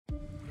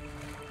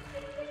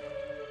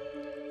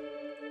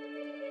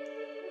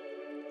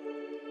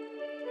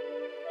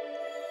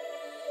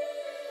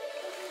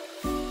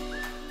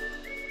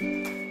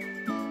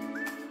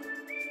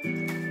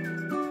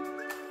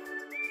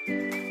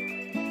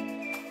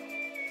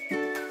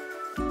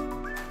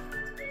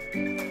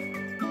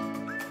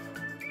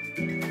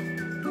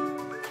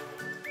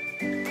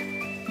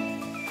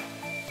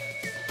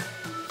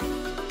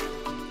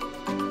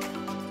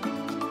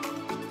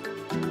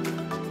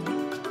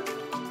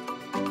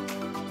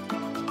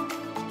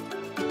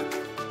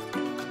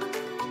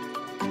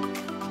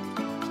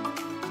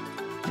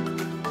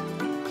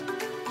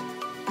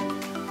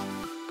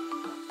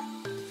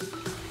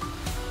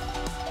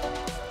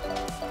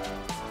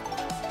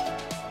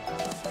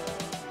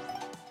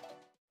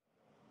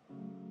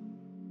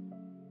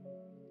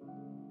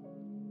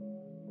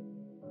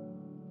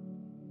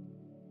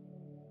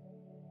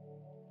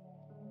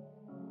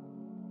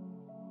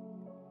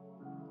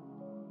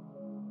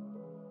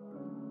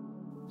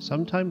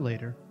Some time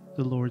later,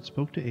 the Lord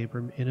spoke to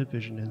Abram in a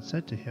vision and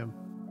said to him,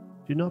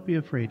 "Do not be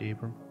afraid,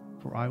 Abram,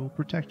 for I will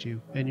protect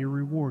you, and your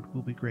reward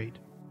will be great."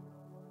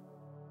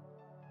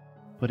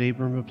 But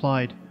Abram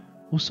replied,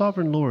 "O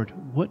sovereign Lord,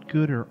 what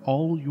good are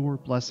all your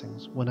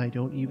blessings when I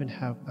don't even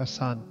have a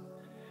son?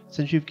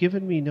 Since you've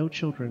given me no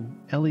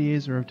children,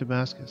 Eliezer of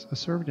Damascus, a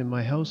servant in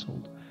my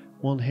household,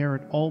 will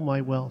inherit all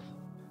my wealth.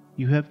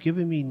 You have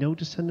given me no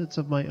descendants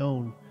of my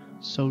own,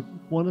 so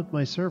one of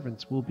my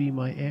servants will be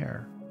my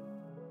heir."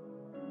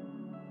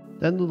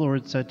 Then the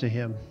Lord said to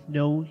him,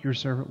 "No, your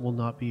servant will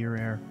not be your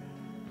heir,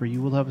 for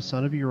you will have a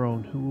son of your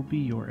own who will be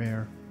your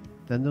heir."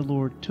 Then the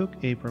Lord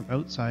took Abram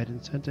outside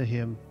and said to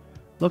him,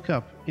 "Look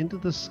up into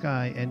the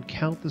sky and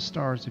count the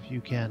stars if you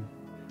can.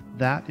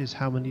 That is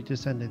how many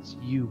descendants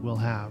you will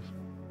have."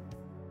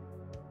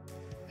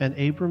 And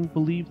Abram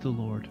believed the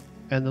Lord,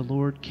 and the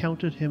Lord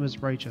counted him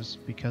as righteous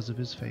because of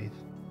his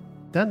faith.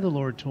 Then the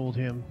Lord told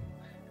him,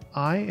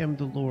 "I am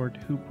the Lord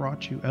who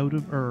brought you out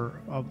of Ur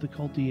of the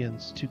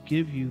Chaldeans to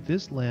give you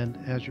this land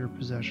as your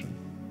possession."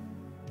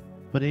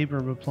 But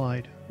Abram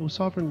replied, "O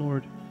sovereign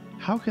Lord,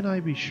 how can I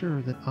be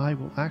sure that I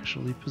will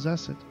actually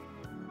possess it?"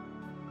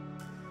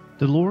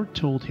 The Lord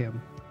told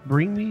him,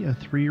 "Bring me a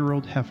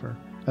 3-year-old heifer,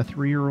 a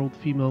 3-year-old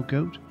female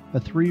goat, a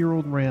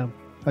 3-year-old ram,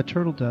 a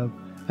turtle dove,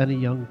 and a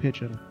young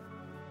pigeon."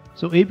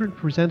 So Abram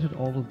presented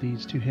all of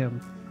these to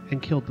him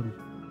and killed them.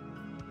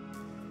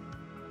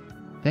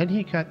 Then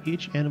he cut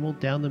each animal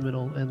down the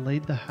middle and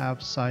laid the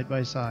halves side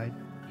by side.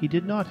 He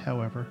did not,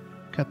 however,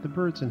 cut the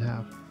birds in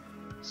half.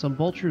 Some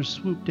vultures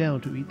swooped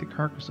down to eat the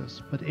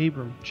carcasses, but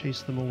Abram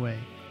chased them away.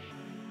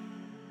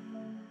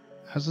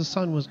 As the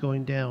sun was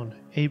going down,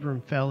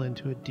 Abram fell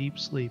into a deep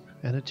sleep,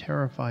 and a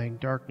terrifying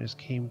darkness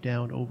came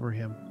down over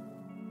him.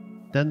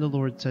 Then the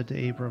Lord said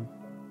to Abram,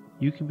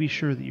 "You can be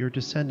sure that your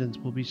descendants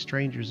will be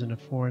strangers in a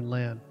foreign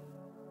land,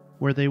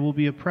 where they will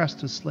be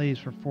oppressed as slaves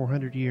for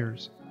 400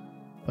 years.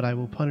 But I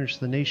will punish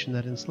the nation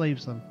that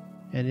enslaves them,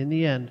 and in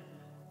the end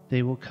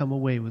they will come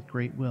away with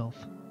great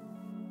wealth.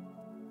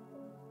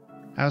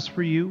 As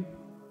for you,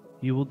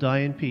 you will die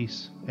in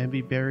peace and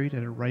be buried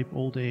at a ripe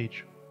old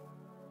age.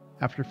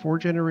 After 4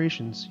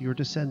 generations, your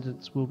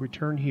descendants will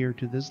return here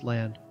to this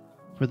land,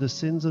 for the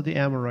sins of the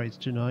Amorites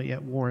do not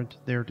yet warrant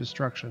their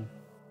destruction."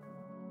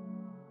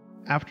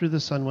 After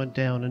the sun went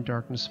down and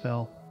darkness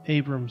fell,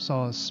 Abram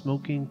saw a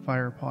smoking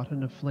firepot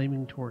and a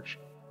flaming torch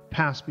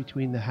pass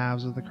between the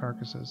halves of the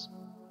carcasses.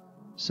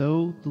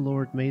 So the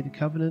Lord made a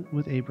covenant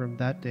with Abram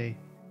that day,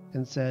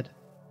 and said,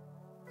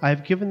 "I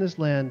have given this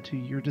land to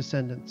your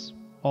descendants,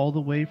 all the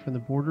way from the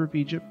border of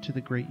Egypt to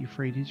the great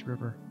Euphrates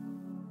River."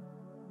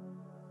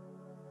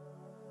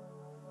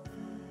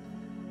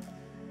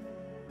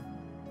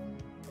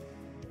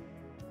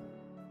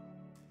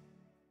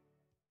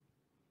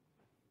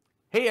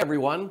 Hey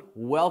everyone,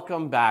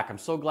 welcome back. I'm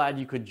so glad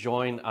you could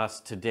join us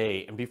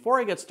today. And before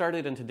I get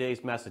started in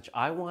today's message,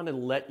 I want to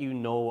let you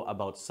know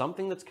about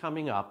something that's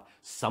coming up,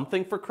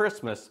 something for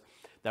Christmas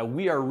that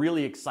we are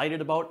really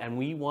excited about and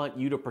we want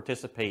you to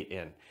participate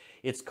in.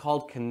 It's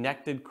called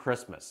Connected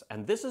Christmas,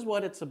 and this is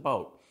what it's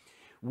about.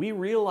 We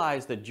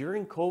realize that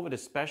during COVID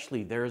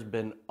especially, there's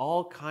been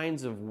all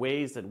kinds of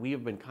ways that we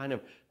have been kind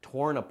of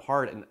torn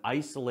apart and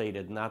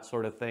isolated and that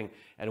sort of thing.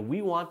 And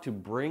we want to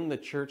bring the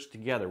church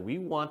together. We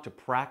want to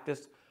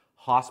practice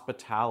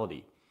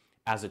hospitality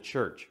as a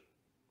church.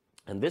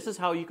 And this is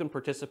how you can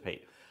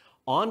participate.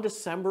 On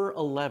December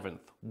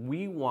 11th,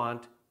 we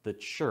want the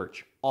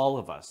church, all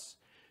of us,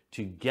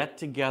 to get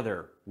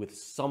together with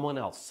someone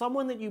else,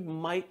 someone that you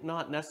might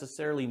not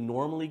necessarily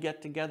normally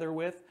get together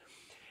with.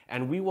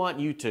 And we want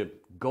you to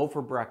go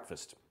for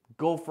breakfast,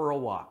 go for a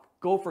walk,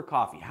 go for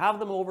coffee, have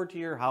them over to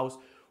your house,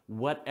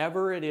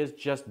 whatever it is,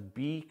 just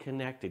be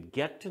connected.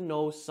 Get to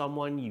know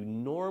someone you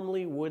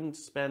normally wouldn't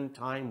spend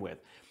time with.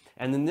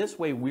 And in this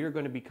way, we're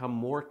going to become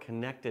more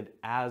connected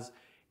as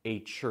a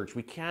church.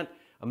 We can't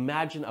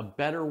imagine a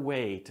better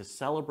way to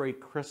celebrate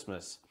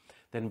Christmas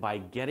than by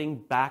getting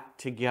back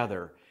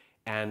together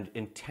and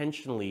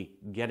intentionally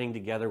getting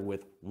together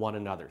with one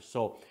another.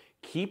 So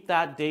keep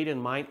that date in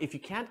mind. If you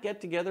can't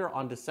get together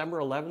on December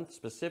 11th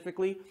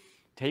specifically,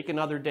 take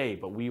another day,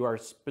 but we are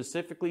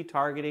specifically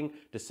targeting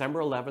December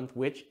 11th,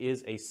 which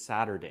is a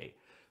Saturday.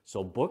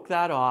 So book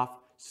that off,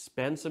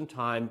 spend some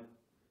time,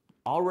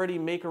 already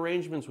make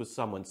arrangements with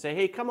someone. Say,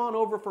 hey, come on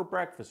over for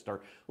breakfast,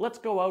 or let's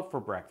go out for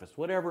breakfast,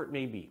 whatever it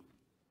may be.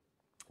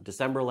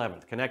 December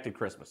 11th, Connected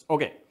Christmas.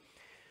 Okay.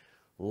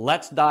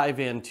 Let's dive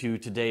into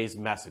today's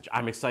message.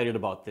 I'm excited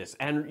about this.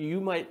 And you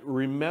might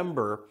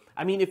remember,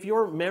 if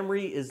your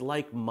memory is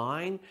like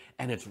mine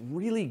and it's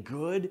really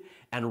good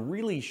and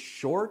really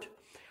short,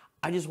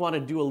 I just want to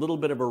do a little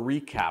bit of a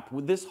recap.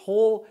 This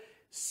whole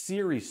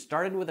series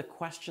started with a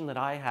question that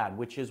I had,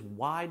 which is,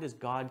 why does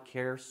God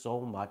care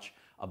so much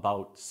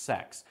about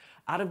sex?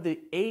 Out of the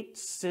 8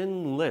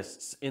 sin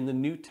lists in the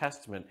New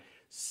Testament,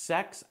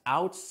 sex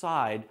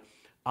outside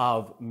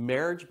of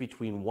marriage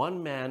between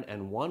one man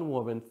and one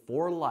woman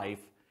for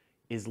life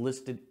is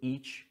listed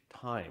each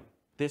time.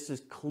 This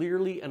is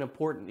clearly an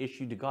important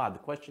issue to God. The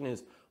question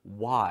is,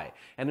 why?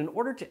 And in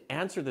order to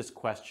answer this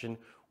question,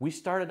 We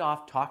started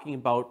off talking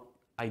about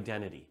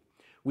identity.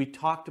 We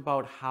talked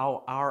about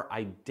how our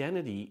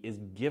identity is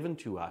given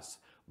to us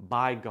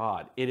by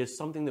God. It is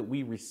something that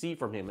we receive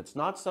from Him. It's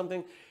not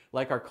something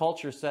like our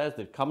culture says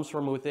that comes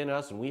from within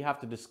us and we have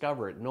to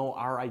discover it. No,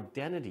 our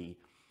identity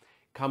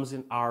comes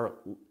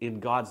in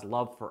God's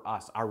love for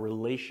us, our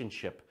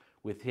relationship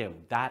with Him.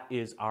 That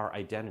is our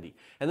identity.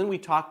 And then we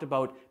talked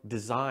about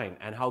design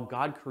and how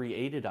God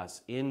created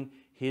us in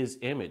His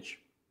image.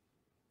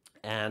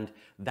 And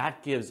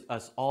that gives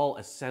us all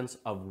a sense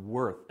of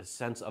worth, a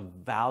sense of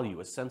value,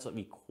 a sense of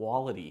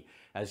equality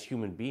as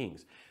human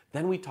beings.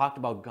 Then we talked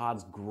about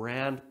God's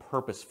grand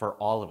purpose for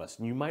all of us.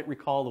 And you might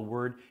recall the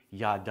word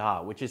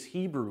yada, which is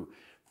Hebrew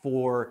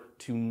for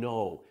to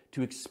know,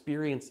 to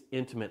experience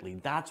intimately.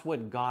 That's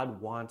what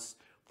God wants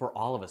for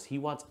all of us. He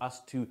wants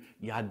us to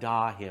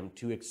yada Him,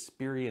 to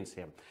experience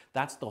Him.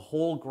 That's the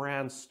whole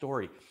grand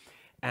story.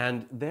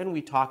 And then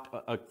we talked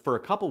for a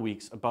couple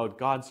weeks about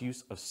God's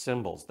use of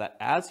symbols, that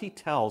as He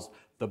tells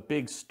the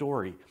big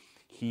story,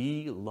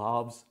 He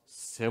loves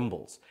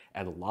symbols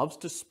and loves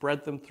to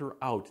spread them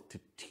throughout to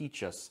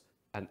teach us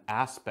an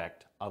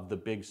aspect of the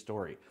big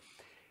story.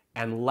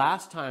 And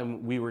last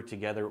time we were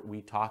together, we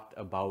talked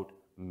about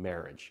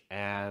marriage,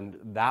 and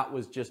that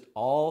was just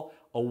all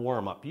a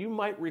warm-up. You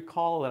might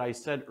recall that I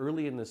said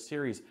early in this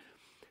series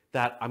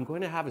that I'm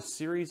going to have a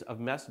series of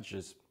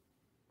messages,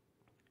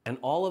 and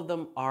all of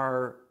them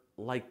are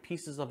like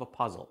pieces of a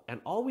puzzle.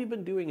 And all we've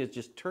been doing is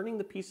just turning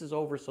the pieces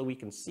over so we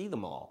can see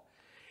them all.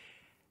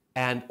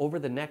 And over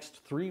the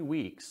next 3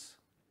 weeks,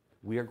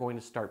 we are going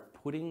to start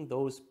putting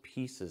those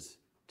pieces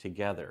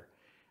together.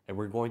 And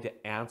we're going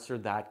to answer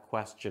that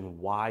question,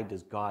 why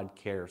does God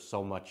care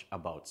so much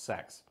about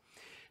sex?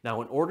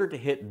 Now, in order to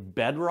hit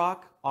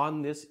bedrock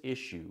on this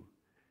issue,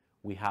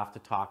 we have to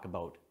talk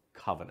about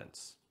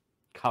covenants.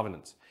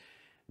 Covenants.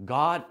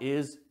 God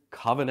is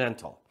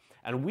covenantal.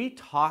 And we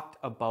talked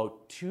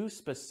about two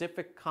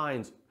specific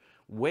kinds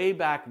way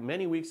back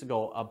many weeks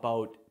ago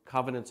about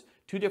covenants,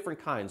 two different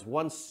kinds.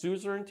 One's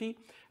suzerainty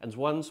and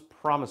one's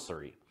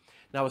promissory.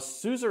 Now, a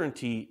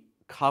suzerainty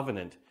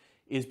covenant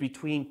is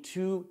between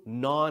two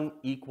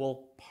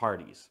non-equal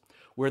parties,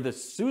 where the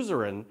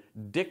suzerain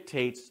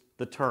dictates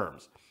the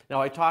terms.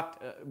 Now, I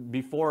talked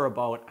before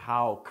about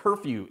how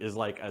curfew is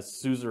like a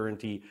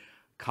suzerainty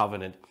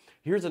covenant.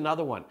 Here's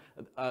another one.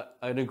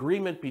 An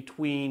agreement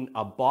between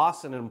a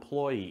boss and an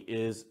employee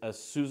is a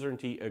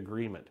suzerainty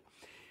agreement.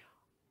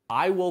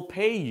 I will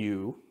pay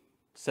you,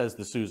 says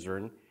the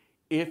suzerain,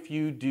 if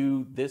you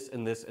do this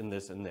and this and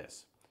this and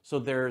this. So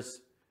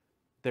there's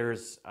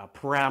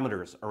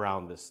parameters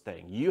around this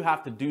thing. You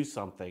have to do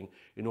something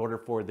in order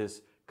for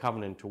this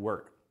covenant to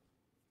work.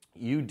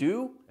 You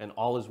do, and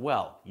all is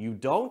well. You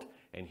don't,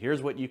 and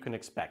here's what you can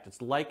expect.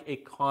 It's like a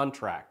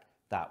contract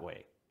that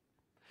way.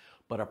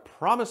 But a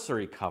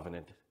promissory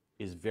covenant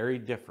is very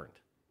different.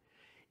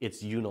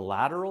 It's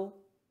unilateral,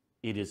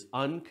 it is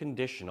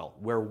unconditional,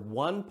 where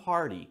one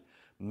party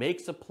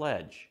makes a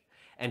pledge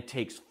and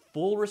takes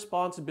full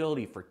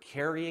responsibility for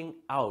carrying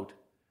out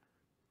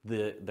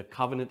the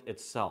covenant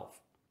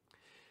itself.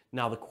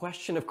 Now, the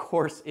question, of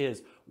course,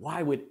 is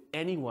why would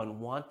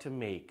anyone want to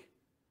make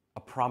a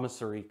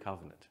promissory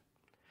covenant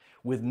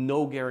with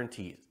no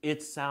guarantees?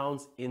 It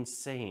sounds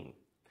insane.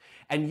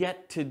 And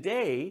yet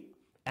today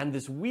and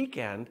this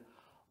weekend,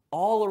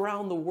 all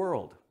around the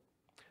world,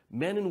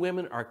 men and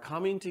women are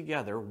coming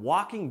together,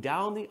 walking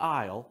down the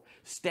aisle,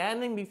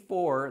 standing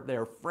before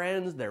their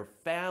friends, their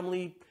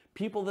family,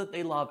 people that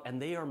they love,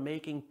 and they are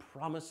making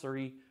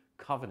promissory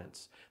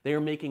covenants. They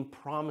are making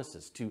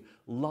promises to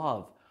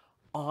love,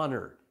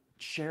 honor,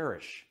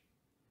 cherish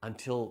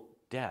until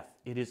death.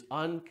 It is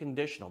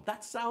unconditional.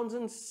 That sounds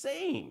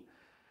insane.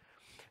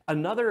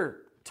 Another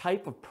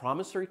type of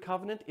promissory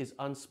covenant is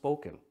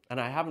unspoken. And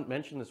I haven't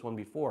mentioned this one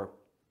before,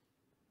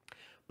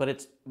 but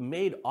it's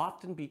made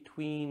often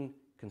between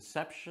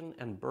conception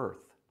and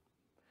birth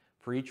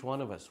for each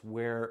one of us,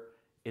 where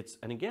it's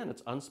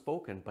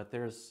unspoken, but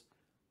there's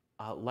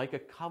like a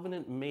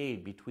covenant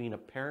made between a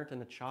parent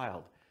and a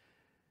child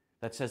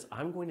that says,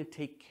 I'm going to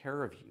take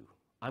care of you.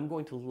 I'm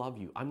going to love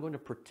you. I'm going to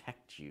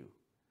protect you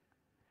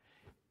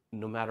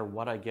no matter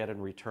what I get in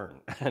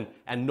return.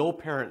 And no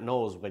parent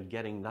knows what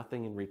getting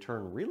nothing in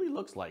return really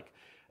looks like,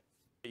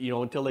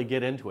 until they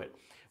get into it.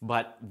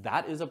 But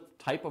that is a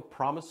type of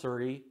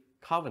promissory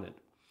covenant.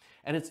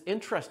 And it's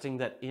interesting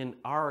that in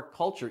our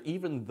culture,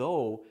 even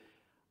though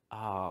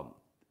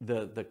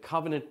the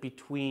covenant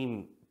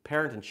between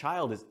parent and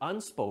child is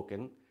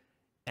unspoken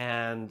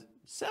and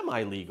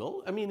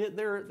semi-legal,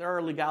 there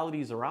are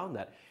legalities around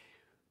that.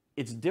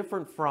 It's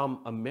different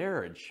from a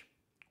marriage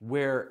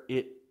where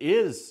it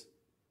is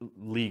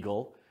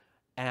legal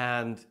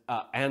and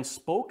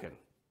spoken.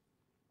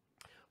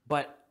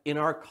 But in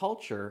our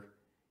culture,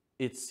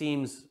 it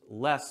seems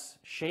less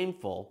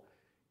shameful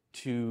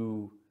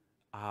to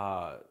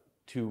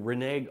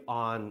renege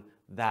on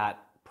that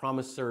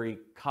promissory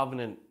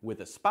covenant with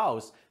a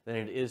spouse than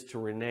it is to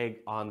renege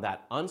on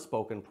that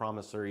unspoken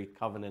promissory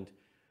covenant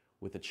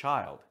with a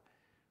child.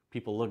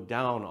 People look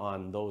down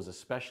on those,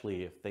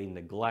 especially if they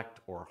neglect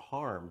or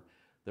harm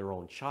their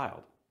own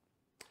child.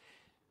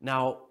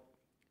 Now,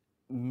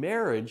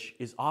 marriage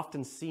is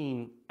often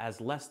seen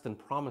as less than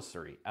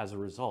promissory as a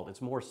result.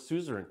 It's more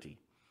suzerainty,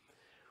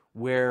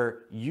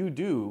 where you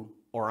do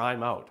or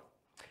I'm out.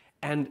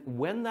 And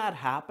when that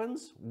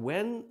happens,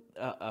 when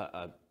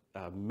a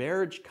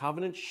marriage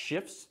covenant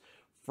shifts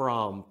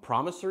from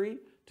promissory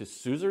to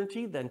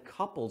suzerainty, then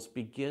couples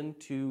begin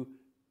to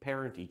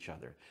parent each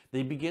other.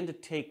 They begin to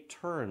take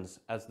turns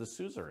as the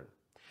suzerain.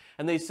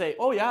 And they say,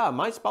 oh yeah,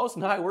 my spouse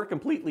and I, we're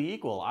completely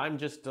equal. I'm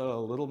just a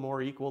little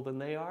more equal than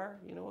they are.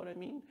 You know what I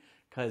mean?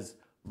 Because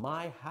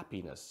my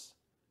happiness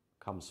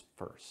comes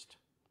first.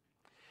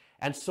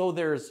 And so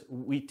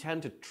we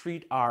tend to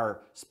treat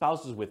our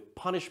spouses with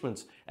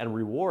punishments and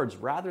rewards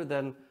rather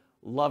than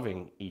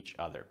loving each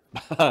other.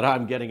 But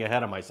I'm getting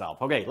ahead of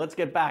myself. Okay, let's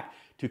get back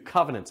to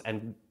covenants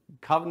and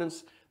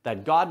covenants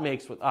that God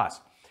makes with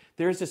us.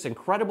 There's this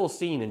incredible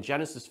scene in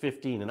Genesis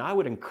 15, and I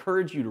would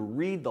encourage you to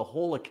read the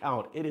whole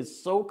account. It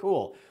is so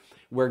cool,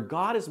 where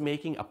God is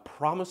making a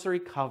promissory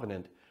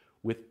covenant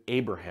with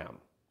Abraham.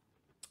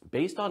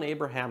 Based on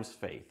Abraham's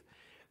faith,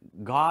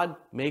 God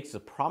makes a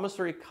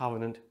promissory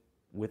covenant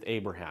with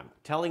Abraham,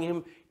 telling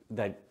him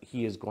that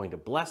he is going to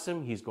bless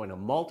him, he's going to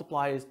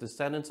multiply his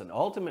descendants, and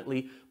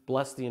ultimately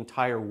bless the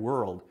entire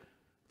world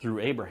through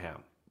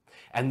Abraham.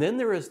 And then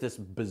there is this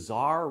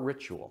bizarre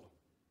ritual.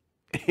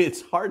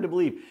 It's hard to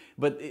believe,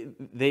 but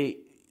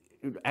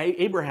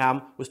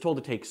Abraham was told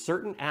to take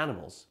certain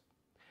animals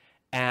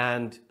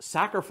and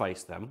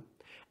sacrifice them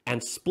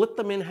and split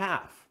them in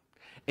half,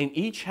 and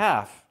each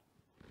half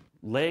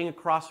laying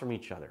across from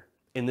each other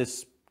in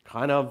this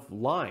kind of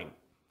line.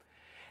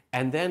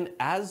 And then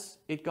as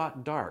it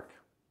got dark,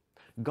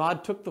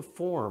 God took the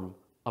form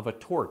of a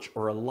torch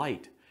or a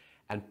light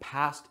and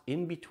passed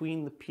in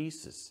between the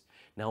pieces.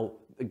 Now,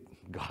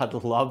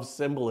 God loves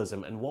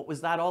symbolism. And what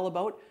was that all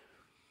about?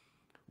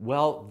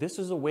 Well, this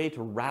is a way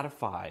to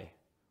ratify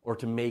or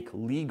to make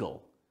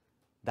legal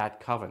that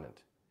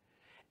covenant.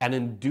 And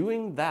in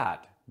doing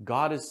that,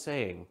 God is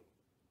saying,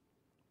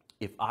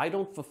 if I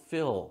don't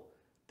fulfill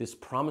this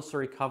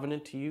promissory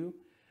covenant to you,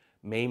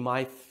 may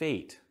my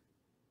fate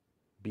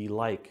be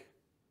like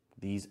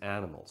these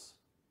animals.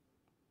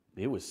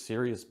 It was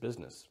serious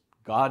business.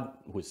 God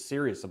was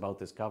serious about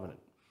this covenant.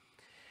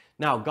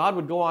 Now, God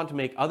would go on to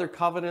make other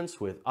covenants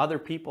with other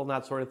people and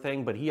that sort of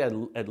thing, but he had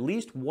at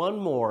least one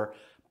more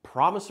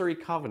promissory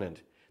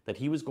covenant that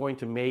he was going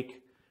to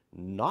make,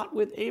 not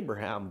with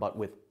Abraham, but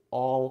with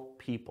all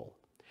people.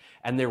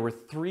 And there were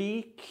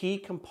three key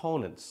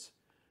components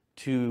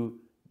to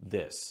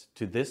this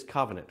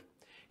covenant.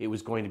 It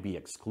was going to be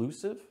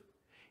exclusive,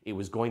 it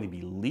was going to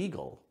be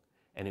legal,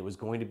 and it was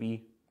going to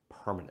be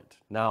permanent.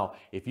 Now,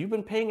 if you've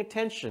been paying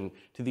attention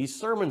to these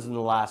sermons in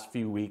the last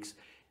few weeks,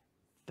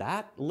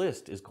 that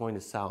list is going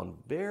to sound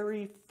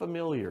very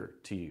familiar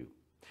to you.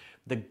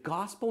 The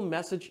gospel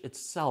message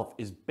itself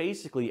is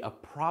basically a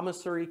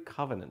promissory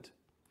covenant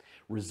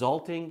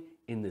resulting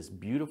in this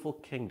beautiful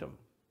kingdom.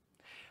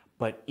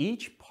 But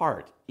each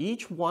part,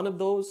 each one of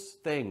those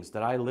things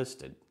that I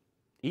listed,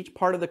 each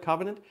part of the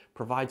covenant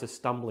provides a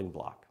stumbling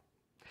block.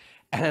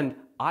 And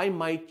I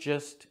might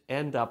just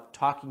end up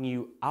talking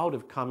you out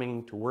of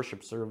coming to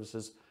worship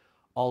services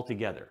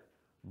altogether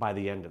by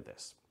the end of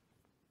this.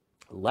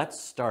 Let's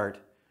start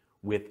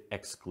with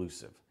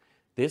exclusive.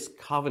 This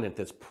covenant,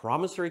 this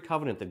promissory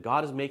covenant that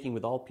God is making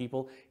with all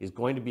people is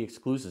going to be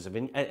exclusive.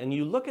 And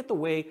you look at the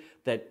way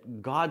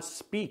that God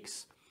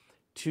speaks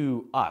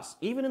to us.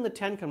 Even in the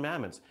Ten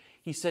Commandments,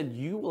 he said,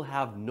 you will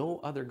have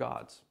no other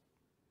gods.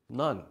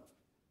 None.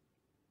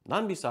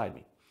 None beside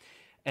me.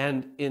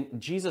 And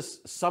Jesus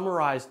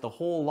summarized the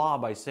whole law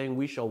by saying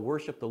we shall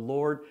worship the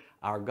Lord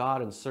our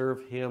God and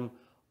serve him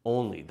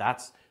only.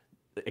 That's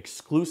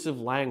exclusive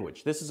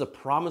language. This is a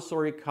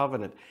promissory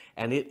covenant,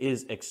 and it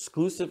is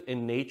exclusive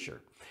in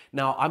nature.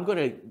 Now, I'm going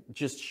to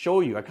just show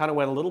you, I kind of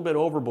went a little bit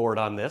overboard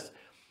on this,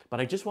 but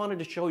I just wanted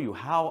to show you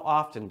how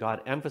often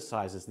God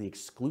emphasizes the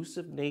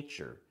exclusive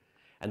nature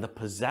and the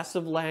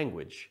possessive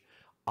language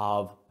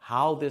of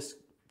how this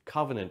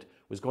covenant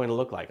was going to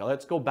look like.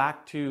 Let's go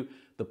back to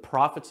the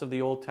prophets of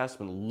the Old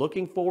Testament,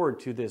 looking forward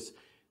to this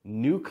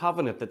new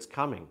covenant that's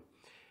coming.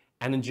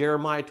 And in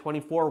Jeremiah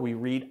 24, we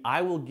read,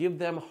 I will give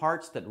them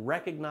hearts that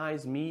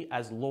recognize me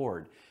as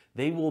Lord.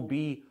 They will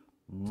be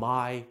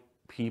my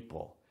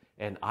people,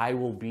 and I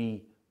will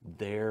be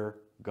their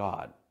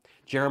God.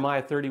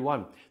 Jeremiah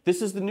 31,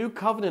 this is the new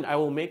covenant I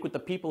will make with the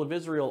people of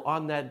Israel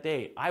on that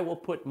day. I will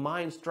put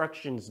my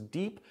instructions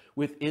deep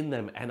within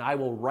them, and I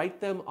will write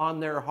them on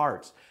their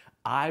hearts.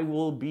 I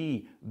will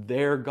be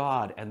their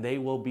God, and they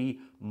will be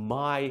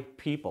my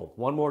people.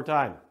 One more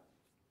time.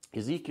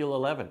 Ezekiel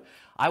 11,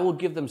 I will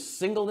give them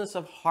singleness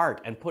of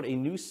heart and put a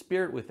new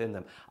spirit within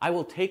them. I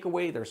will take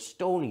away their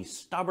stony,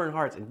 stubborn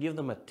hearts and give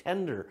them a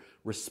tender,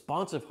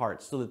 responsive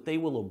heart so that they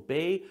will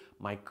obey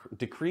my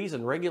decrees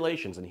and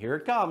regulations. And here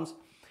it comes.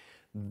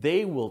 Then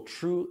they will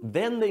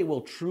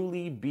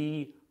truly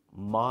be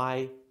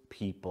my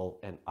people,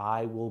 and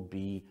I will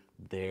be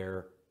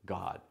their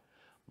God.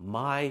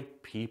 My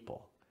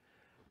people.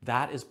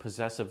 That is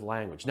possessive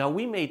language. Now,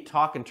 we may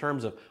talk in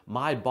terms of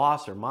my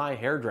boss or my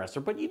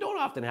hairdresser, but you don't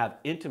often have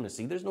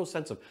intimacy. There's no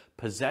sense of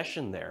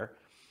possession there.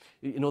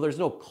 There's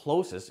no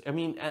closeness. I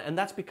mean, and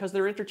that's because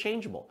they're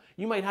interchangeable.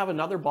 You might have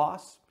another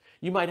boss.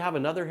 You might have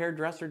another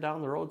hairdresser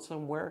down the road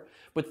somewhere.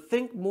 But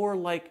think more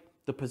like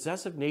the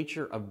possessive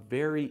nature of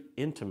very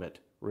intimate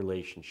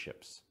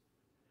relationships.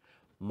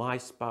 My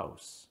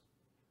spouse,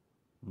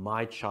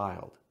 my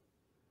child,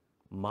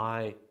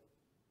 my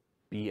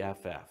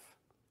BFF.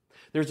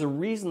 There's a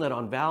reason that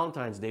on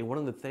Valentine's Day, one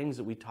of the things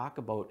that we talk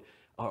about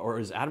or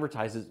is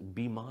advertised is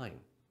be mine.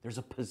 There's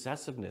a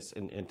possessiveness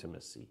in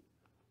intimacy.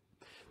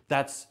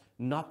 That's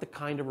not the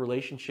kind of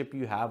relationship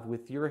you have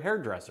with your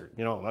hairdresser,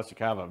 unless you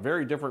have a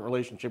very different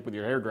relationship with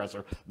your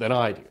hairdresser than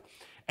I do.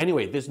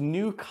 Anyway, this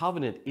new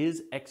covenant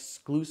is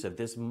exclusive.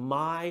 This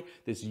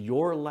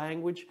your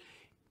language,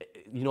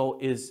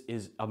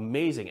 is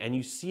amazing. And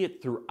you see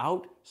it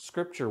throughout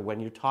Scripture when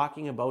you're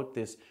talking about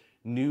this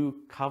new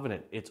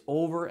covenant. It's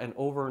over and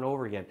over and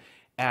over again.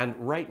 And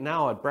right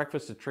now at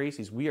Breakfast at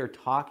Tracy's, we are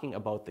talking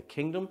about the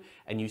kingdom,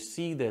 and you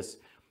see this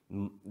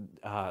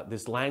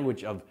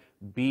language of God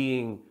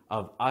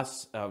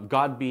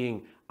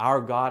being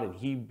our God,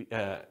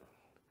 and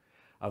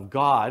of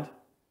God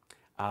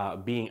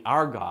being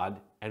our God,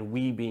 and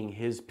we being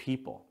His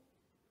people.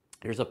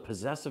 There's a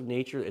possessive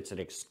nature. It's an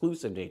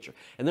exclusive nature.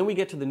 And then we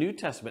get to the New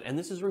Testament, and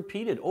this is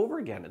repeated over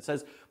again. It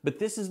says, but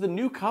this is the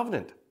new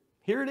covenant.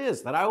 Here it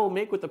is, that I will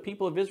make with the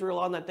people of Israel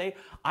on that day.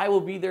 I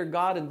will be their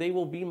God, and they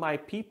will be my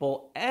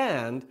people,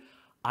 and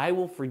I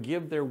will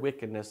forgive their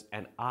wickedness,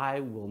 and I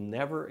will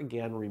never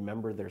again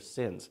remember their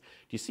sins.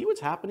 Do you see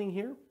what's happening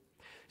here?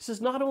 This is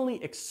not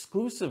only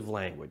exclusive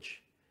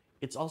language,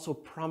 it's also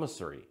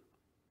promissory.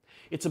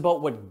 It's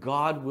about what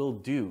God will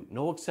do.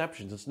 No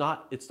exceptions. It's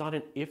not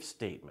an if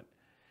statement.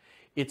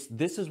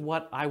 This is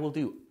what I will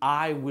do.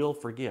 I will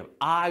forgive.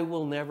 I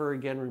will never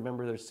again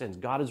remember their sins.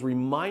 God is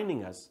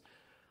reminding us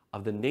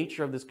of the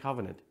nature of this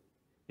covenant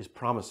is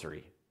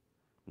promissory,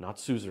 not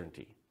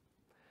suzerainty.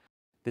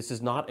 This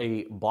is not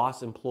a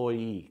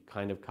boss-employee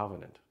kind of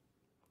covenant.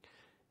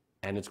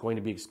 And it's going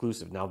to be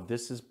exclusive. Now,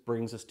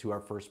 brings us to our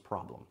first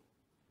problem.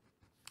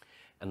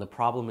 And the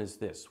problem is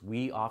this: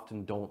 we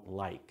often don't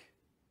like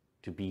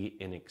to be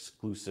in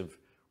exclusive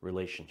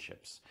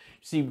relationships.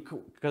 See,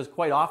 because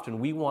quite often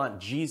we want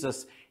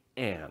Jesus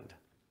and.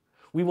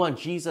 We want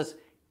Jesus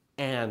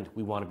and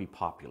we want to be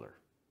popular.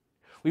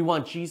 We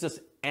want Jesus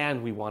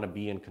and we want to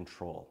be in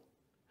control.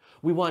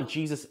 We want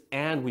Jesus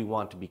and we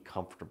want to be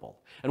comfortable.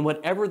 And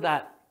whatever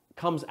that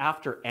comes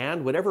after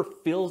and, whatever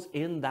fills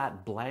in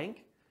that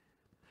blank,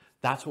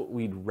 that's what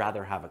we'd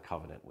rather have a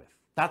covenant with.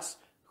 That's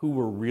who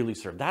we're really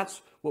serving.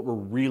 That's what we're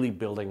really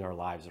building our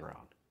lives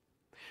around.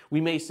 We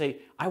may say,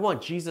 I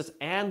want Jesus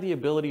and the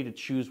ability to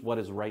choose what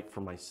is right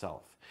for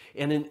myself.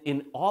 And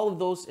in all of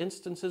those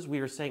instances, we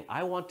are saying,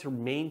 I want to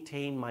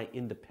maintain my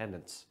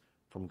independence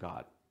from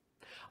God.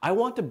 I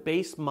want to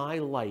base my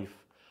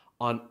life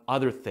on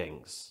other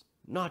things,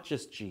 not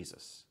just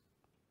Jesus.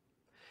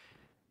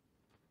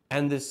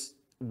 And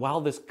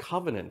while this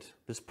covenant,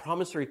 this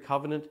promissory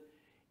covenant,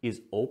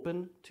 is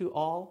open to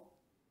all,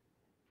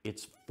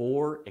 it's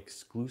for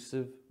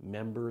exclusive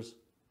members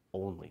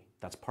only.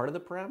 That's part of the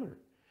parameter.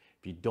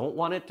 If you don't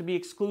want it to be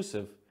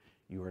exclusive,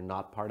 you are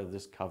not part of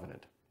this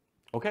covenant.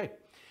 Okay,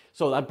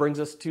 so that brings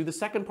us to the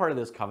second part of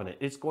this covenant.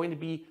 It's going to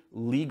be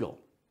legal.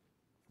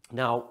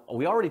 Now,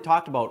 we already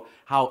talked about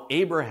how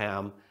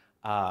Abraham,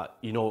 kind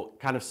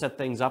of set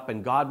things up,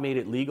 and God made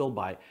it legal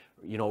by,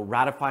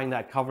 ratifying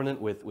that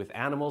covenant with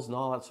animals and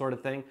all that sort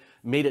of thing,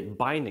 made it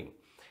binding.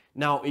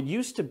 Now, it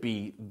used to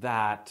be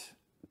that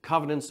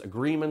covenants,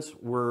 agreements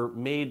were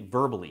made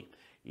verbally,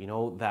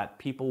 that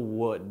people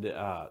would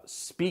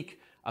speak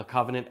a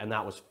covenant and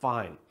that was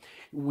fine.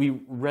 We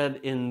read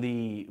in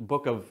the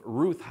book of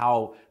Ruth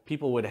how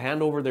people would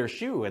hand over their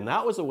shoe, and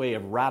that was a way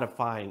of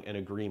ratifying an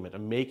agreement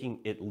and making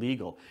it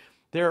legal.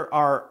 There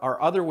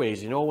are other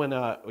ways, when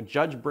a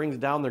judge brings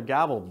down their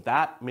gavel,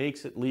 that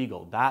makes it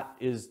legal. That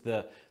is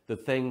the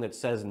thing that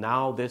says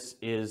now this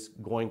is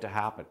going to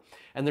happen.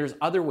 And there's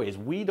other ways.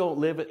 We don't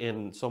live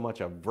in so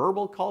much a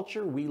verbal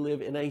culture, we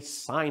live in a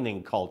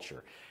signing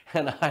culture.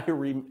 And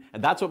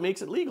that's what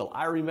makes it legal.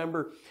 I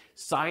remember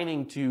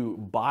signing to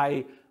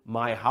buy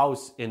my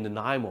house in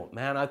Nanaimo.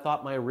 Man, I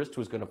thought my wrist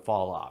was going to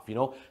fall off.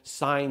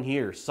 Sign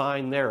here,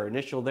 sign there,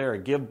 initial there,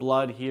 give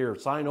blood here,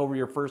 sign over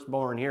your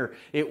firstborn here.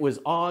 It was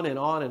on and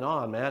on and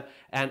on, man.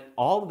 And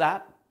all of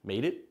that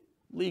made it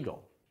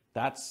legal.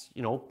 That's,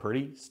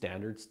 pretty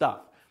standard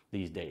stuff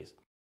these days.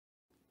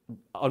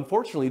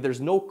 Unfortunately,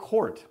 there's no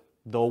court,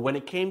 though, when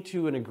it came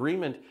to an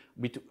agreement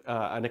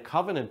and a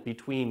covenant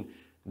between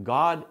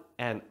God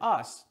and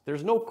us,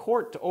 there's no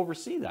court to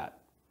oversee that.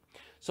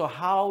 So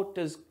how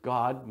does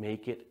God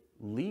make it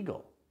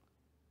legal?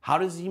 How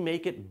does He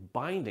make it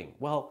binding?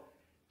 Well,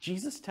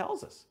 Jesus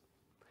tells us.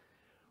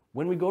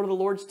 When we go to the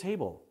Lord's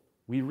table,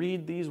 we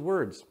read these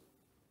words.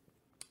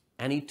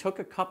 And He took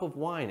a cup of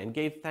wine and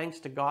gave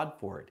thanks to God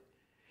for it.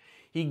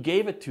 He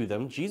gave it to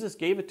them, Jesus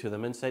gave it to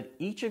them and said,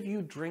 each of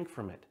you drink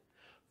from it,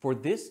 for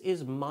this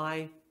is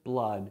my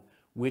blood,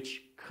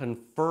 which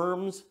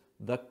confirms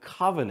the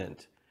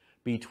covenant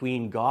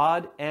between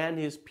God and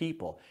his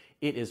people.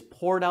 It is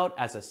poured out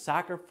as a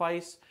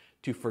sacrifice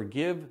to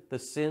forgive the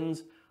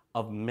sins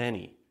of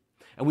many.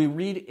 And we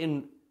read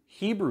in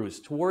Hebrews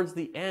towards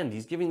the end,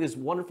 he's giving this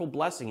wonderful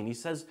blessing, and he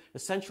says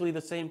essentially the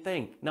same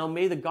thing. Now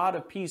may the God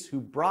of peace, who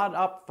brought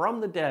up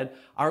from the dead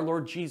our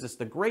Lord Jesus,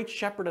 the great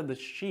shepherd of the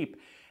sheep,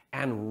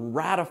 and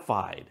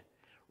ratified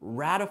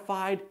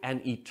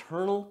an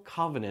eternal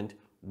covenant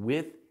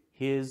with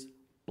his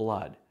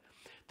blood.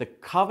 The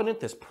covenant,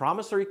 this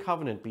promissory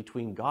covenant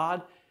between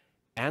God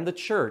and the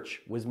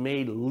church, was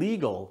made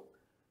legal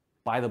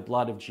by the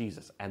blood of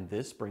Jesus. And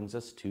this brings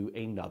us to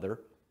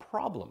another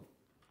problem.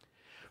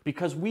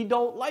 Because we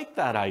don't like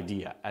that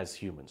idea as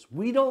humans.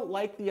 We don't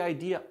like the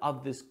idea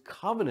of this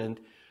covenant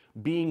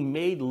being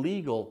made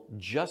legal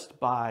just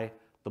by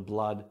the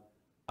blood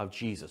of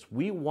Jesus.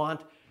 We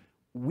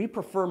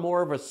prefer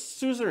more of a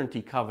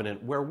suzerainty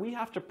covenant where we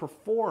have to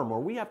perform or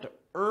we have to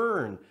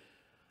earn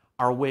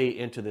our way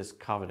into this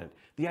covenant.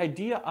 The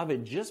idea of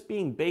it just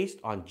being based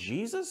on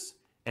Jesus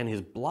and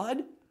his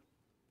blood,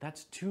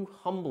 that's too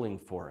humbling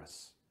for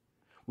us.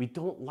 We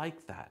don't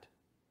like that.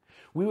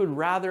 We would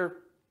rather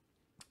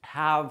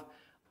have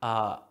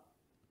a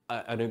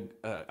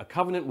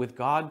covenant with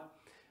God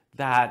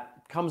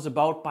that comes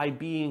about by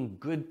being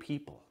good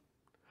people,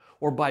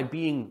 or by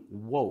being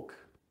woke,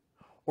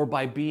 or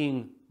by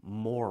being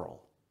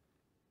moral,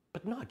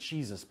 but not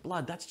Jesus'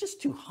 blood. That's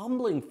just too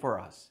humbling for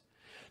us.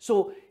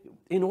 So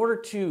in order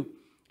to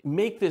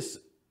make this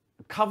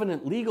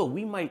covenant legal,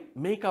 we might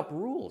make up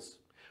rules.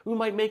 We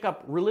might make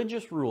up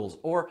religious rules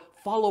or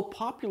follow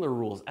popular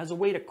rules as a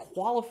way to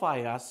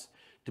qualify us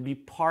to be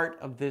part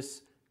of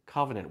this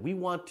covenant. We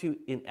want to,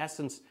 in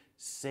essence,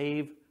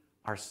 save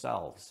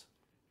ourselves.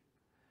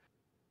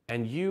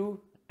 And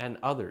you and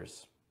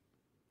others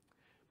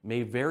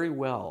may very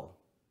well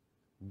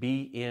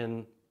be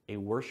in a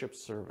worship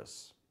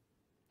service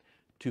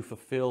to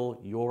fulfill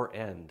your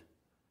end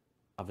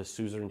of a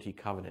suzerainty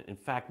covenant. In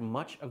fact,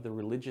 much of the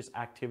religious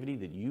activity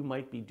that you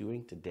might be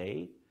doing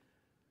today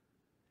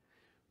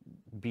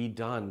be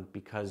done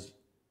because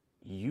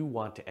you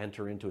want to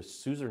enter into a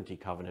suzerainty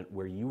covenant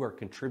where you are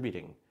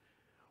contributing,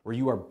 where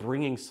you are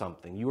bringing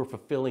something, you are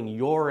fulfilling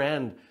your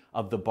end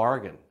of the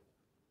bargain.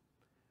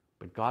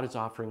 But God is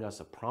offering us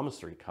a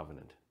promissory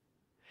covenant,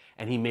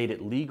 and he made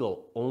it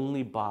legal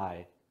only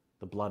by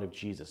the blood of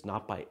Jesus,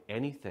 not by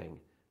anything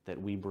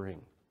that we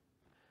bring.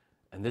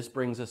 And this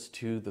brings us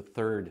to the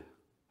third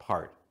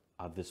part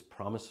of this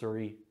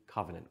promissory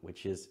covenant,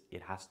 which is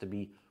it has to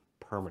be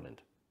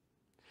permanent.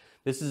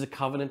 This is a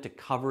covenant to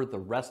cover the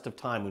rest of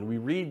time. When we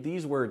read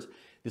these words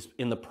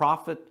in the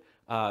prophet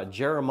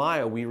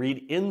Jeremiah, we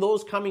read, "In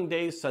those coming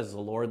days, says the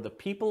Lord, the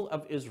people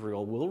of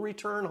Israel will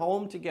return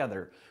home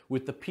together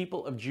with the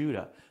people of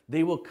Judah.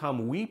 They will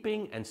come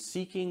weeping and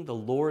seeking the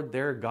Lord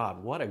their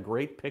God." What a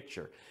great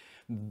picture.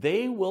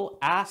 They will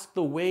ask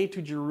the way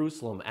to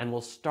Jerusalem and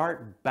will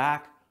start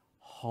back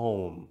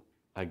home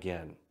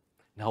again.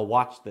 Now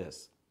watch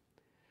this.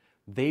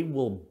 They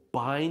will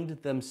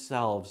bind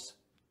themselves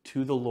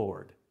to the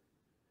Lord.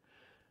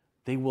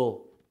 They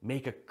will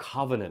make a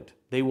covenant.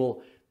 They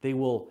will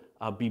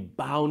be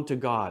bound to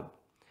God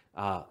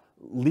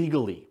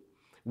legally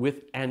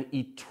with an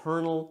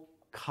eternal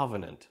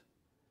covenant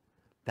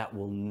that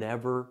will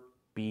never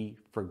be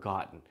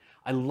forgotten.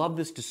 I love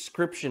this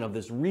description of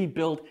this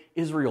rebuilt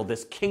Israel,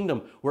 this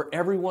kingdom where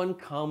everyone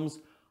comes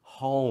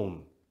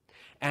home.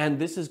 And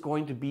this is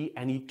going to be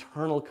an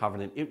eternal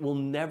covenant. It will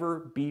never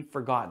be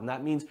forgotten.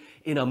 That means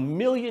in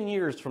 1,000,000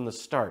 years from the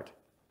start,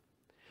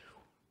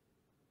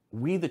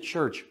 we, the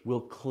church,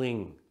 will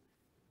cling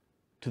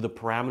to the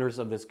parameters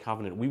of this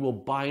covenant. We will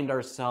bind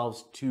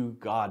ourselves to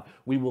God.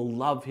 We will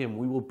love him.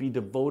 We will be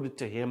devoted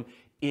to him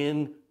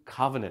in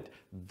covenant.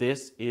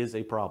 This is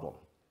a problem.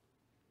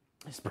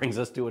 This brings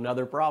us to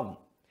another problem.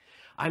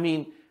 I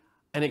mean,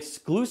 an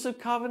exclusive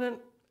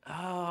covenant?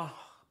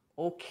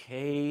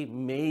 Okay,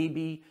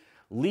 maybe.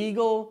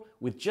 Legal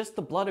with just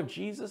the blood of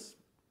Jesus?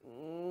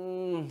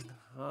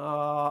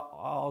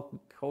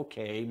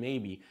 Okay,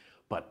 maybe.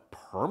 But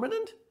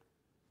permanent?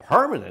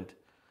 Permanent?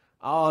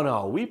 Oh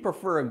no, we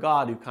prefer a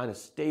God who kind of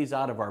stays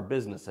out of our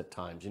business at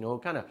times,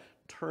 kind of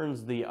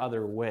turns the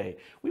other way.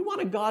 We want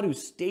a God who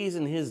stays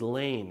in his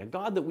lane, a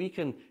God that we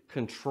can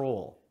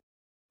control.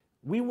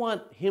 We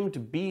want him to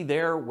be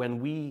there when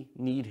we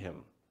need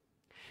him.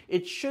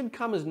 It should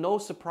come as no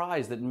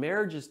surprise that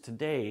marriages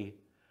today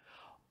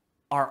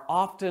are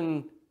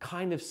often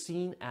kind of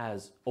seen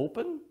as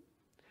open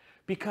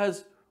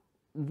because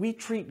we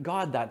treat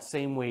God that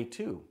same way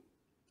too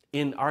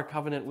in our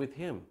covenant with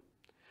him.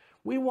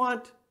 We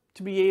want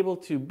to be able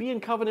to be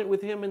in covenant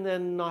with him and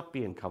then not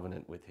be in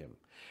covenant with him.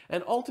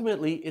 And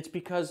ultimately, it's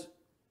because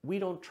we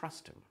don't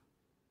trust him.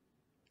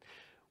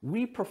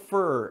 We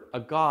prefer a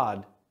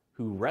God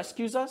who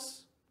rescues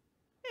us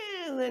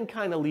and then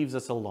kind of leaves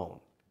us alone.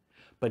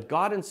 But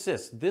God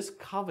insists this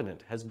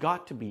covenant has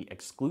got to be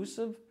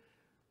exclusive,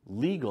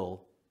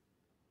 legal,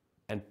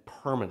 and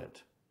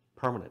permanent.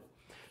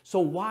 So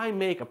why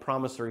make a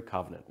promissory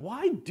covenant?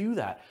 Why do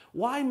that?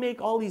 Why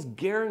make all these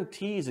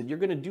guarantees that you're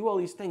going to do all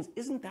these things?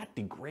 Isn't that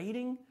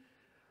degrading?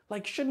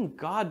 Like, shouldn't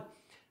God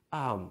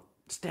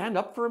stand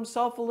up for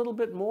himself a little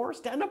bit more?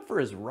 Stand up for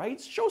his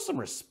rights? Show some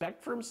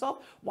respect for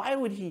himself? Why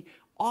would he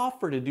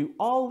offer to do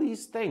all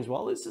these things?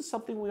 Well, this is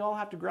something we all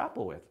have to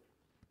grapple with.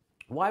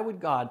 Why would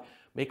God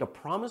make a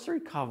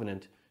promissory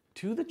covenant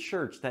to the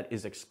church that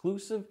is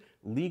exclusive,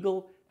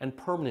 legal, and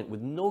permanent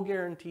with no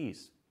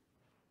guarantees?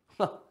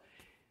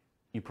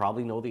 You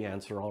probably know the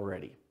answer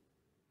already,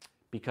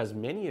 because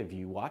many of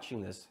you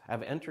watching this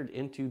have entered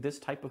into this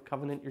type of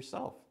covenant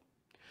yourself,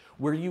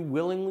 where you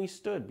willingly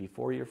stood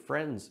before your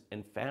friends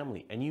and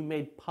family and you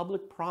made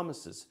public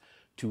promises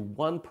to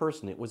one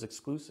person. It was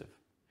exclusive.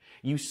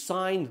 You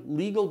signed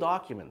legal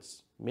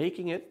documents,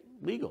 making it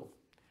legal.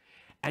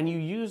 And you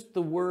used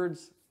the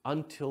words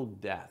until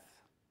death,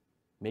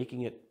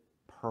 making it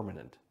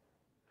permanent.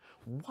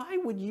 Why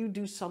would you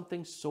do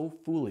something so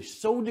foolish,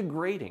 so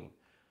degrading?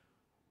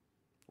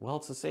 Well,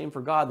 it's the same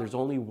for God. There's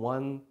only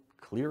one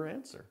clear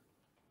answer.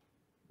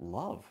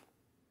 Love.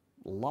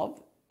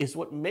 Love is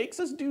what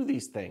makes us do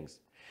these things.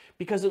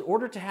 Because in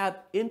order to have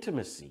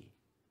intimacy,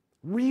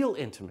 real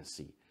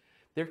intimacy,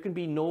 there can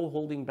be no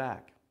holding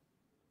back.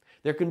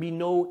 There can be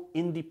no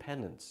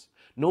independence,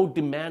 no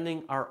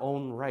demanding our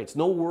own rights,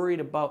 no worrying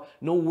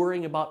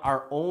about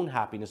our own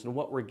happiness and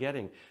what we're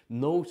getting,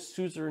 no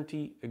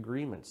suzerainty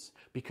agreements.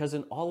 Because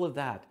in all of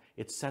that,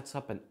 it sets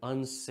up an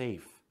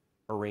unsafe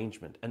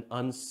arrangement, an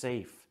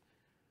unsafe,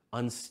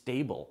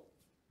 unstable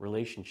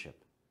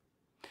relationship.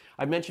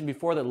 I mentioned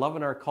before that love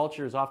in our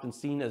culture is often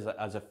seen as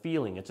a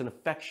feeling. It's an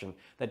affection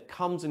that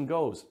comes and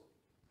goes.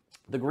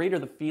 The greater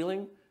the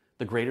feeling,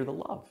 the greater the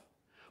love.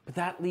 But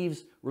that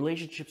leaves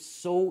relationships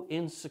so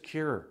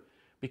insecure,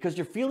 because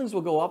your feelings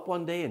will go up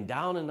one day and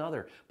down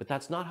another. But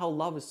that's not how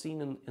love is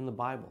seen in the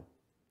Bible.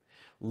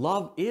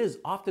 Love is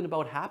often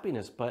about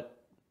happiness,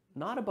 but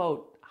not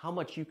about how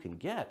much you can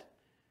get.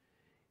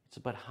 It's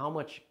about how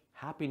much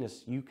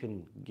happiness you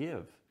can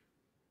give.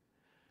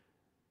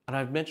 And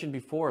I've mentioned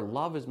before,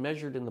 love is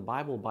measured in the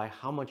Bible by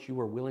how much you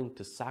are willing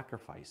to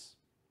sacrifice,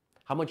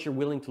 how much you're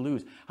willing to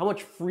lose, how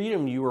much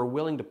freedom you are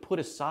willing to put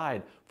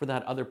aside for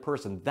that other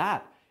person.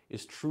 That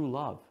is true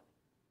love.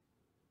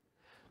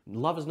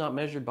 Love is not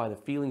measured by the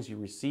feelings you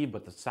receive,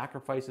 but the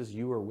sacrifices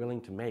you are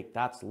willing to make.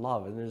 That's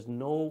love. And there's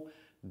no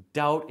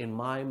doubt in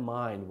my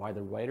mind why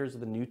the writers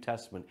of the New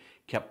Testament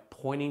kept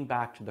pointing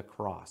back to the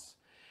cross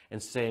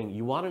and saying,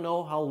 you want to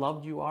know how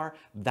loved you are?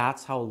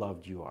 That's how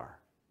loved you are.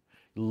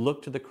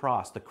 Look to the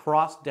cross. The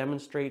cross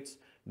demonstrates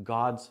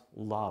God's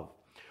love,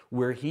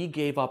 where he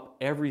gave up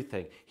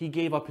everything. He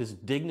gave up his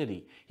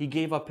dignity. He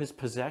gave up his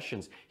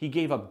possessions. He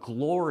gave up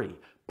glory,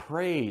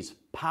 praise,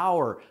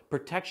 power,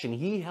 protection.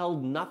 He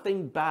held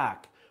nothing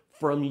back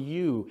from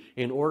you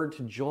in order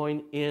to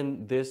join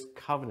in this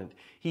covenant.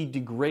 He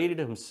degraded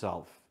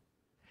himself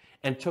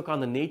and took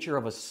on the nature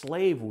of a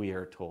slave, we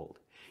are told.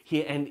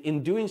 And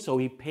in doing so,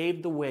 he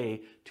paved the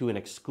way to an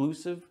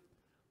exclusive,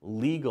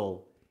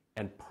 legal,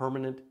 and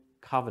permanent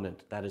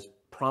covenant that is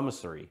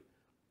promissory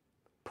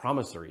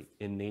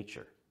in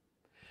nature.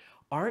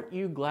 Aren't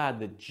you glad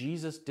that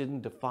Jesus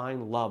didn't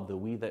define love the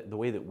way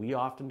that we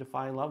often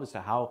define love, as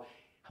to how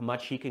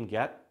much he can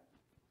get?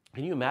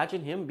 Can you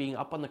imagine him being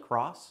up on the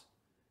cross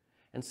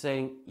and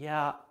saying,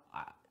 yeah,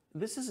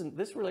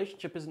 this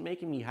relationship isn't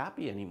making me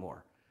happy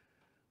anymore.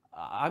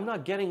 I'm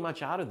not getting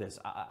much out of this.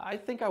 I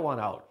think I want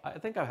out. I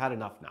think I've had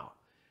enough now.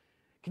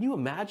 Can you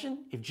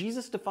imagine if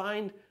Jesus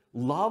defined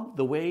love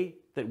the way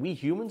that we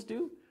humans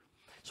do?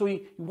 So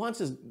he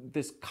wants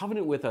this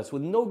covenant with us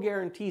with no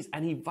guarantees,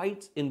 and he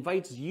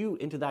invites you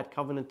into that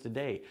covenant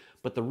today.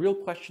 But the real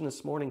question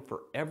this morning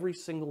for every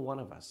single one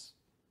of us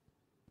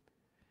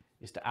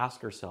is to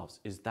ask ourselves,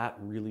 is that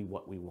really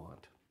what we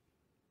want?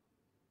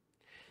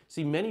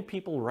 See, many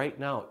people right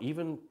now,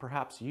 even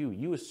perhaps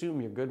you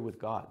assume you're good with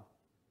God,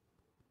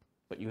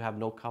 but you have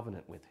no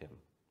covenant with him.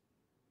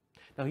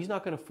 Now, he's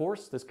not going to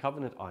force this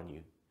covenant on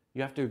you.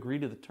 You have to agree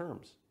to the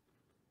terms.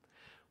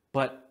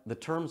 But the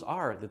terms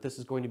are that this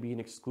is going to be an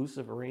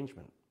exclusive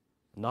arrangement.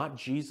 Not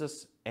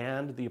Jesus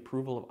and the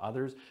approval of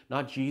others,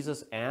 not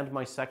Jesus and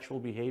my sexual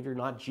behavior,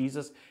 not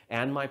Jesus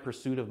and my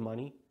pursuit of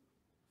money,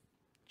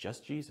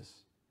 just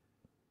Jesus.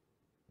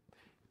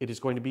 It is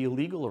going to be a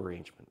legal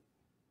arrangement,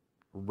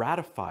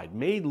 ratified,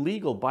 made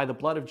legal by the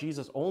blood of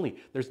Jesus only.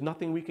 There's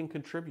nothing we can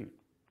contribute.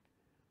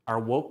 Our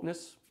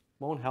wokeness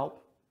won't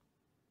help.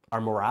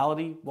 Our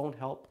morality won't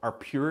help. Our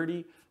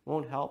purity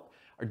won't help.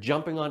 Our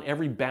jumping on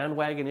every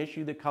bandwagon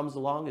issue that comes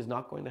along is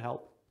not going to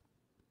help.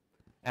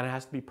 And it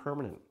has to be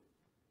permanent.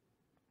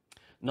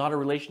 Not a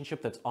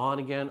relationship that's on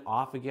again,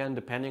 off again,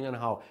 depending on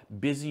how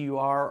busy you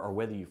are or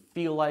whether you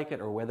feel like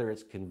it or whether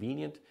it's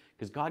convenient,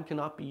 because God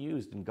cannot be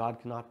used and God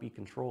cannot be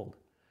controlled.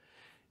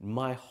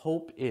 My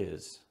hope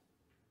is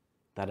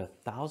that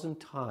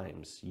 1,000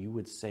 times you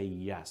would say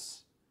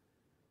yes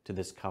to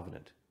this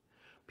covenant,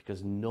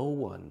 because no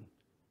one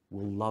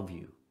will love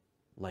you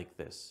like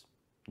this.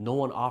 No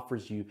one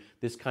offers you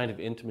this kind of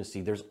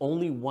intimacy. There's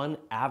only one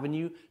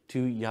avenue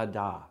to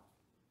yada,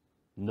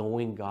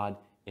 knowing God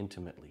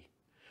intimately.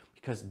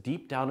 Because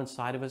deep down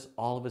inside of us,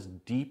 all of us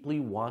deeply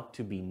want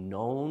to be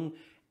known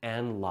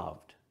and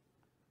loved.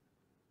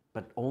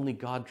 But only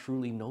God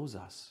truly knows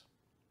us.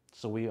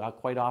 So we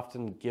quite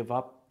often give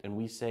up and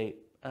we say,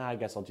 I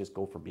guess I'll just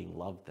go for being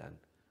loved then.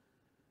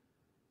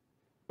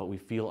 But we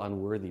feel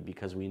unworthy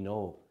because we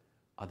know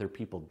other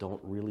people don't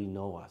really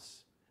know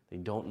us. They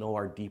don't know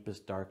our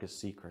deepest, darkest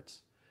secrets.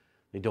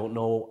 They don't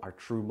know our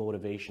true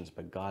motivations,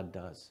 but God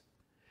does.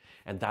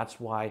 And that's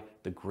why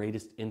the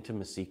greatest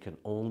intimacy can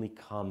only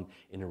come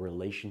in a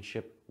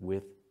relationship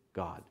with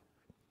God.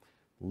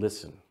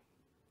 Listen.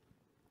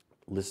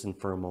 Listen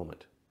for a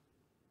moment.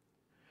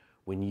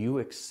 When you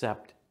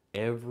accept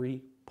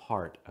every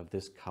part of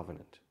this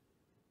covenant,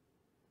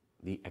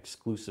 the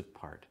exclusive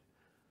part,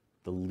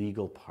 the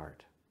legal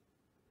part,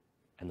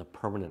 and the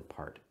permanent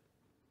part,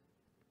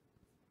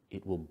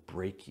 it will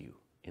break you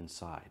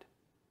inside.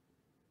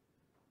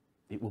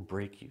 It will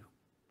break you.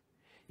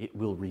 It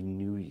will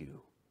renew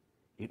you.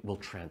 It will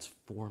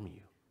transform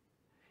you.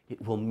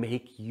 It will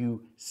make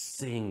you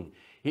sing.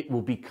 It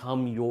will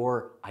become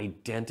your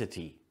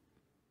identity.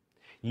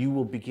 You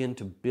will begin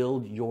to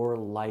build your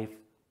life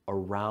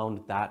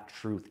around that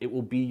truth. It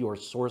will be your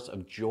source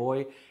of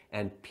joy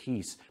and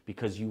peace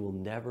because you will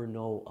never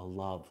know a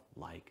love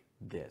like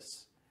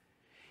this.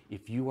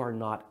 If you are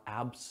not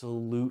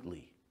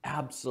absolutely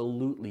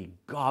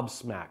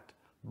gobsmacked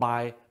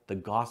by the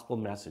gospel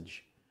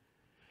message,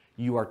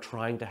 you are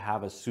trying to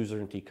have a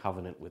suzerainty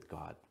covenant with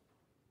God.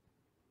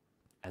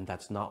 And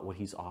that's not what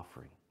he's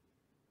offering.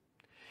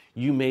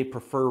 You may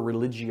prefer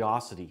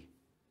religiosity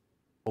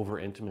over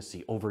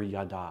intimacy, over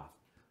yada.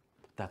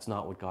 That's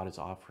not what God is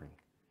offering.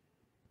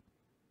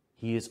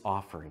 He is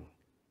offering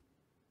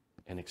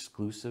an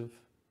exclusive,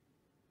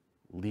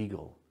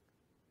 legal,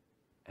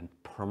 and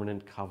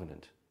permanent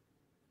covenant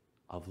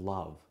of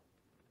love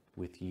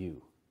with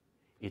you.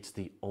 It's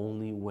the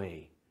only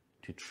way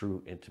to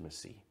true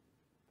intimacy.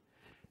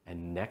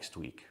 And next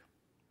week,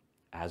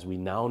 as we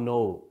now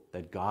know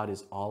that God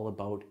is all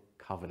about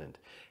covenant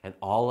and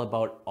all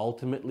about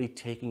ultimately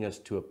taking us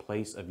to a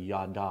place of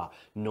yada,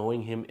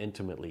 knowing him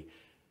intimately,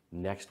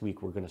 next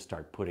week we're going to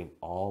start putting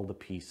all the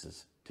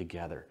pieces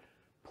together.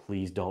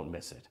 Please don't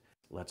miss it.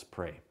 Let's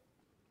pray.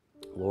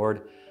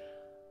 Lord,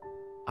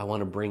 I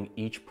want to bring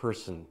each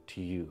person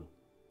to you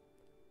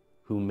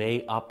who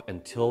may up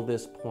until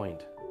this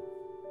point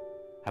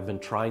have been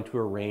trying to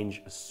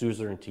arrange a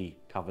suzerainty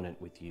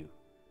covenant with you.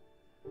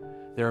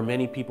 There are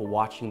many people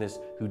watching this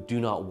who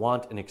do not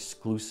want an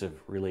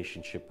exclusive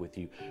relationship with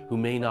you, who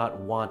may not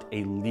want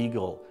a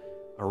legal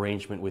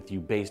arrangement with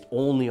you based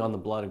only on the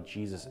blood of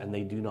Jesus, and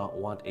they do not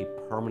want a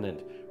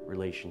permanent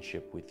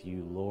relationship with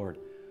you, Lord.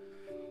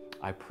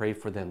 I pray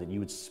for them that you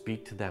would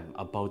speak to them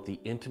about the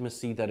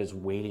intimacy that is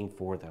waiting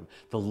for them,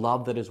 the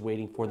love that is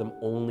waiting for them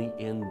only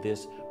in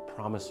this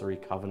promissory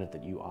covenant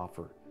that you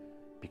offer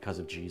because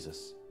of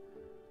Jesus.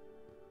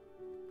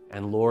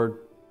 And Lord,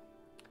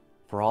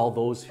 for all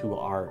those who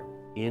are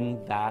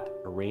in that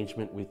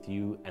arrangement with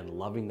you and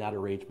loving that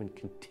arrangement,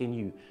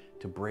 continue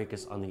to break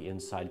us on the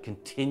inside,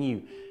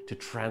 continue to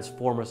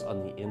transform us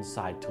on the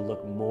inside to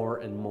look more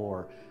and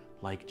more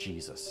like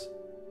Jesus.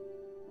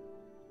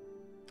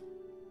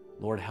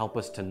 Lord, help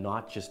us to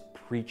not just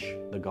preach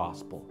the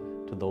gospel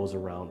to those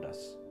around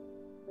us.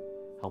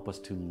 Help us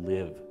to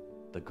live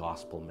the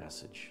gospel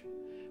message.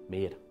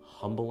 May it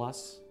humble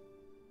us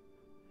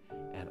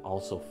and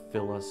also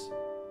fill us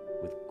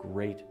with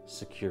great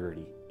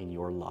security in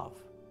your love.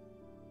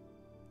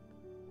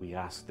 We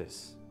ask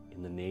this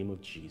in the name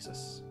of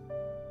Jesus.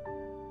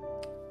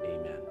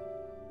 Amen.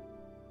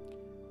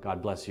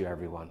 God bless you,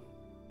 everyone.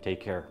 Take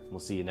care. We'll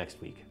see you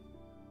next week.